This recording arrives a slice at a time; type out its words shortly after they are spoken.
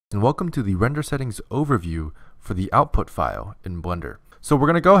And welcome to the render settings overview for the output file in Blender. So we're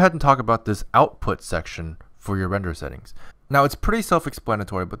going to go ahead and talk about this output section for your render settings. Now it's pretty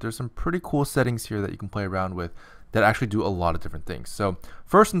self-explanatory, but there's some pretty cool settings here that you can play around with that actually do a lot of different things. So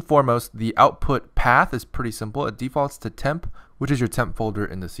first and foremost, the output path is pretty simple. It defaults to temp, which is your temp folder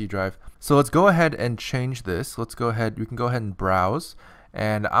in the C drive. So let's go ahead and change this. We can go ahead and browse,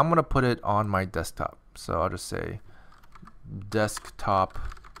 and I'm going to put it on my desktop. So I'll just say desktop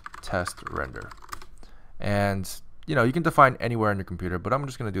test render, and you can define anywhere on your computer, but I'm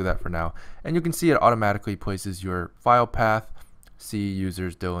just going to do that for now. And you can see it automatically places your file path, C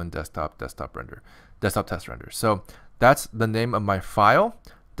users Dillon desktop test render. So that's the name of my file.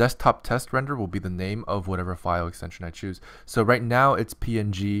 Desktop test render will be the name of whatever file extension I choose. So right now it's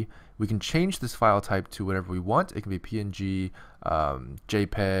PNG. We can change this file type to whatever we want. It can be PNG,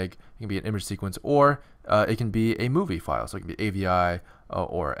 JPEG, it can be an image sequence, or it can be a movie file. So it can be AVI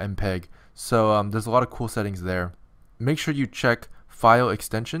or MPEG. So there's a lot of cool settings there. Make sure you check file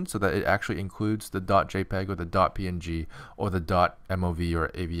extension so that it actually includes the .jpeg or the .png or the .mov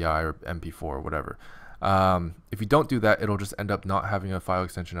or AVI or MP4 or whatever. If you don't do that, it'll just end up not having a file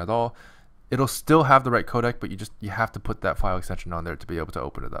extension at all. It'll still have the right codec, but you have to put that file extension on there to be able to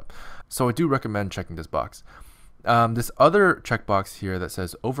open it up. So I do recommend checking this box. This other checkbox here that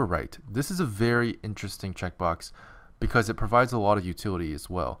says overwrite, this is a very interesting checkbox because it provides a lot of utility as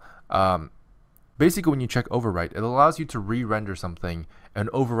well. Basically, when you check overwrite, it allows you to re-render something and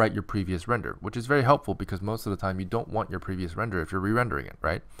overwrite your previous render, which is very helpful because most of the time you don't want your previous render if you're re-rendering it,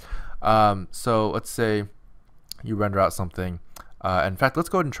 right? So let's say you render out something. In fact, let's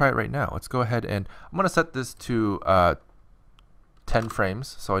go ahead and try it right now. Let's go ahead and I'm going to set this to 10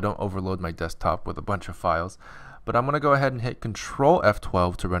 frames so I don't overload my desktop with a bunch of files. But I'm going to go ahead and hit Control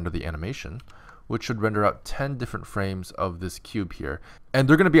F12 to render the animation, which should render out 10 different frames of this cube here. And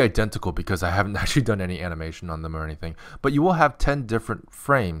they're going to be identical because I haven't actually done any animation on them or anything. But you will have 10 different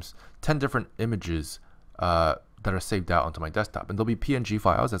frames, 10 different images that are saved out onto my desktop. And they'll be PNG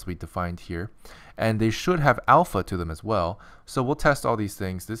files as we defined here. And they should have alpha to them as well. So we'll test all these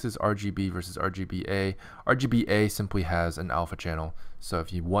things. This is RGB versus RGBA. RGBA simply has an alpha channel. So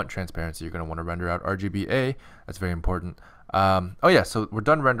if you want transparency, you're going to want to render out RGBA. That's very important. Oh yeah, so we're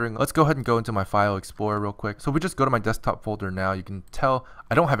done rendering. Let's go ahead and go into my file explorer real quick. So we just go to my desktop folder now. You can tell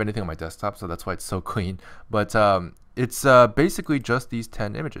I don't have anything on my desktop, so that's why it's so clean. But it's basically just these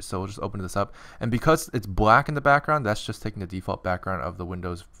 10 images. So we'll just open this up. And because it's black in the background, that's just taking the default background of the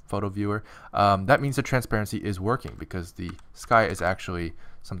Windows photo viewer. That means the transparency is working because the sky is actually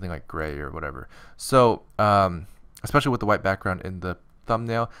something like gray or whatever. So especially with the white background in the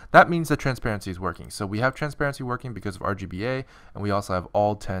thumbnail, that means the transparency is working. So we have transparency working because of RGBA, and we also have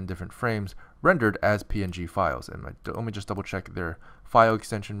all 10 different frames rendered as PNG files. And let me just double check their file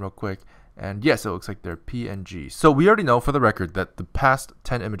extension real quick. And yes, it looks like they're PNG. So we already know for the record that the past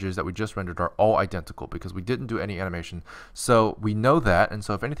 10 images that we just rendered are all identical because we didn't do any animation. So we know that, and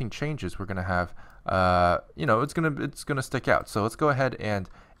so if anything changes, we're gonna have, it's gonna stick out. So let's go ahead and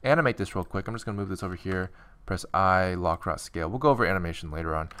animate this real quick. I'm just gonna move this over here. Press I, lock, route, scale. We'll go over animation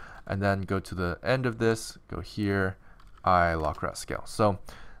later on, and then go to the end of this. Go here, I, lock, route, scale. So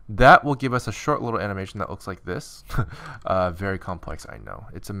that will give us a short little animation that looks like this. Very complex, I know.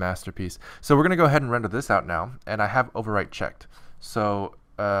 It's a masterpiece. So we're going to go ahead and render this out now, and I have overwrite checked. So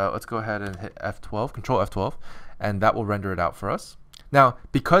let's go ahead and hit F12, Control F12, and that will render it out for us. Now,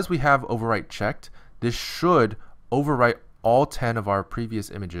 because we have overwrite checked, this should overwrite all 10 of our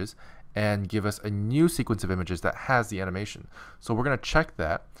previous images and give us a new sequence of images that has the animation. So we're going to check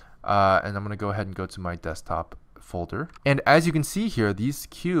that, and I'm going to go ahead and go to my desktop folder. And as you can see here, these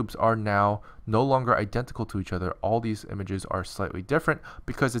cubes are now no longer identical to each other. All these images are slightly different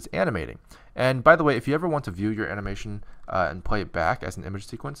because it's animating. And by the way, if you ever want to view your animation and play it back as an image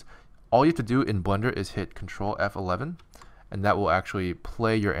sequence, all you have to do in Blender is hit Control F11, and that will actually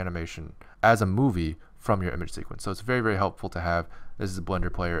play your animation as a movie from your image sequence. So it's very, very helpful to have. This is a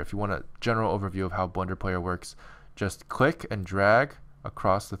Blender Player. If you want a general overview of how Blender Player works, just click and drag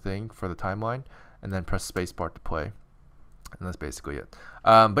across the thing for the timeline, and then press spacebar to play. And that's basically it.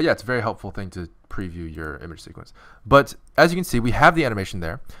 But yeah, it's a very helpful thing to preview your image sequence. But as you can see, we have the animation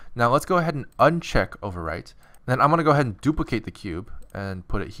there. Now let's go ahead and uncheck overwrite. Then I'm going to go ahead and duplicate the cube and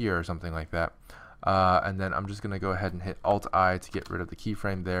put it here or something like that. And then I'm just going to go ahead and hit Alt-I to get rid of the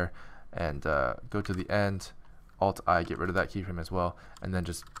keyframe there, and go to the end, Alt-I, get rid of that keyframe as well, and then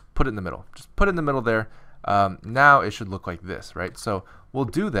just put it in the middle. Just put it in the middle there. Now it should look like this, right? So we'll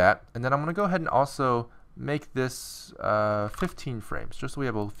do that, and then I'm going to go ahead and also make this 15 frames, just so we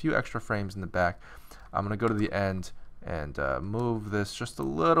have a few extra frames in the back. I'm going to go to the end, and move this just a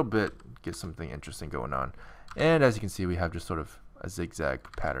little bit, get something interesting going on. And as you can see, we have just sort of a zigzag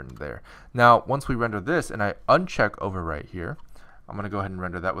pattern there. Now, once we render this and I uncheck overwrite here, I'm going to go ahead and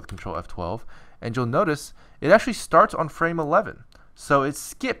render that with Control F12, and you'll notice it actually starts on frame 11. So it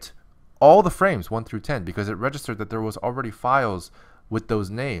skipped all the frames 1 through 10 because it registered that there was already files with those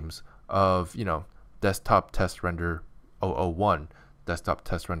names of, you know, desktop test render 001, desktop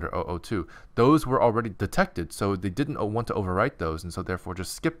test render 002. Those were already detected, so they didn't want to overwrite those, and so therefore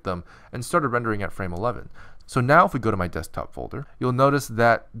just skipped them and started rendering at frame 11. So now if we go to my desktop folder, you'll notice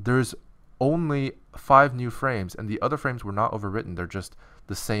that there's only 5 new frames, and the other frames were not overwritten. They're just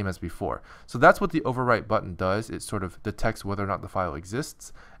the same as before. So that's what the overwrite button does. It sort of detects whether or not the file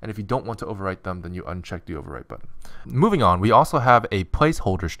exists, and if you don't want to overwrite them, then you uncheck the overwrite button. Moving on, we also have a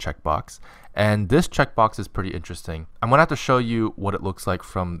placeholders checkbox, and this checkbox is pretty interesting. I'm going to have to show you what it looks like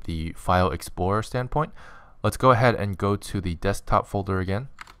from the File Explorer standpoint. Let's go ahead and go to the desktop folder again,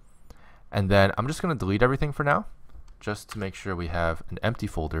 and then I'm just going to delete everything for now, just to make sure we have an empty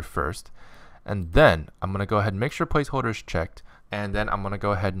folder first. And then I'm going to go ahead and make sure placeholder is checked, and then I'm going to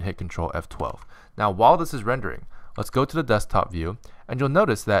go ahead and hit Control F12. Now while this is rendering, let's go to the desktop view, and you'll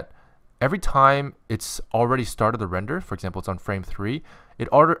notice that every time it's already started the render, for example it's on frame 3, it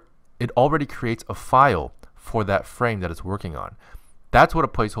already creates a file for that frame that it's working on. That's what a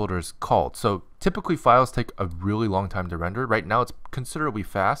placeholder is called. So typically files take a really long time to render. Right now it's considerably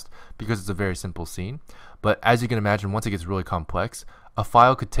fast because it's a very simple scene. But as you can imagine, once it gets really complex, a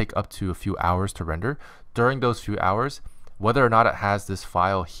file could take up to a few hours to render. During those few hours, whether or not it has this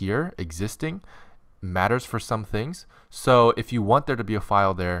file here existing matters for some things. So if you want there to be a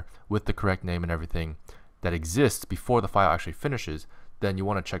file there with the correct name and everything that exists before the file actually finishes, then you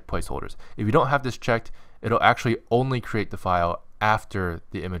want to check placeholders. If you don't have this checked, it'll actually only create the file after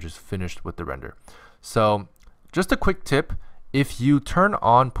the image is finished with the render. So just a quick tip, if you turn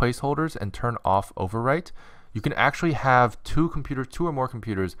on placeholders and turn off overwrite, you can actually have two or more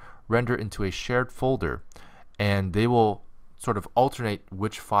computers render into a shared folder, and they will sort of alternate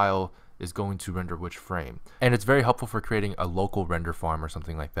which file is going to render which frame. And it's very helpful for creating a local render farm or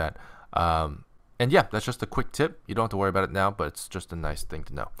something like that. And yeah, that's just a quick tip. You don't have to worry about it now, but it's just a nice thing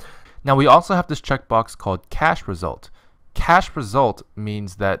to know. Now we also have this checkbox called cache result. Cache result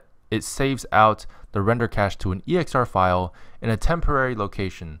means that it saves out the render cache to an EXR file in a temporary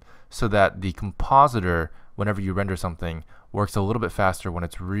location so that the compositor, whenever you render something, works a little bit faster when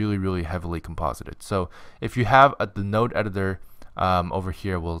it's really, really heavily composited. So if you have the node editor over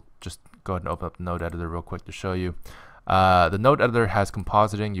here, we'll just go ahead and open up the node editor real quick to show you. The node editor has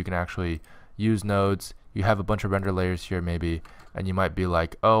compositing. You can actually use nodes. You have a bunch of render layers here maybe, and you might be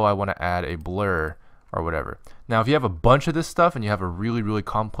like, oh, I want to add a blur or whatever. Now if you have a bunch of this stuff and you have a really, really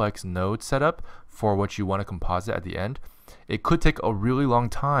complex node setup for what you want to composite at the end, it could take a really long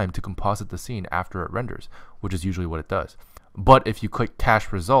time to composite the scene after it renders, which is usually what it does. But if you click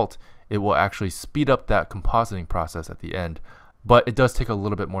cache result, it will actually speed up that compositing process at the end, but it does take a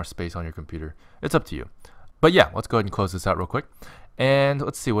little bit more space on your computer. It's up to you. But yeah, let's go ahead and close this out real quick. And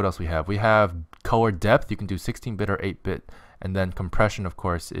let's see what else we have. We have color depth. You can do 16-bit or 8-bit. And then compression, of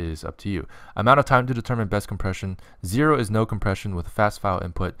course, is up to you. Amount of time to determine best compression. 0 is no compression with fast file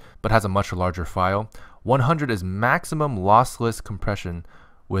input, but has a much larger file. 100 is maximum lossless compression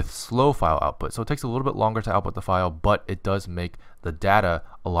with slow file output. So it takes a little bit longer to output the file, but it does make the data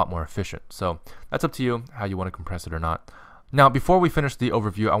a lot more efficient. So that's up to you how you want to compress it or not. Now, before we finish the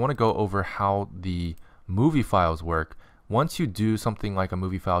overview, I want to go over how the movie files work. Once you do something like a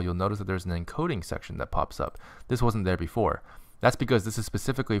movie file, you'll notice that there's an encoding section that pops up. This wasn't there before. That's because this is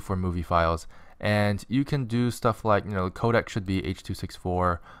specifically for movie files, and you can do stuff like, you know, the codec should be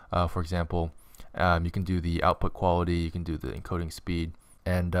H.264, for example. You can do the output quality, you can do the encoding speed,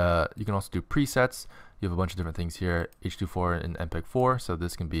 and you can also do presets. You have a bunch of different things here, H.264 and MPEG-4, so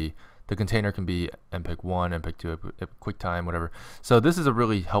this can be, the container can be MPEG-1, MPEG-2, QuickTime, whatever. So this is a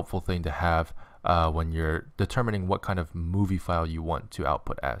really helpful thing to have when you're determining what kind of movie file you want to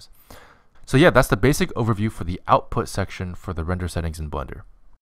output as. So yeah, that's the basic overview for the output section for the render settings in Blender.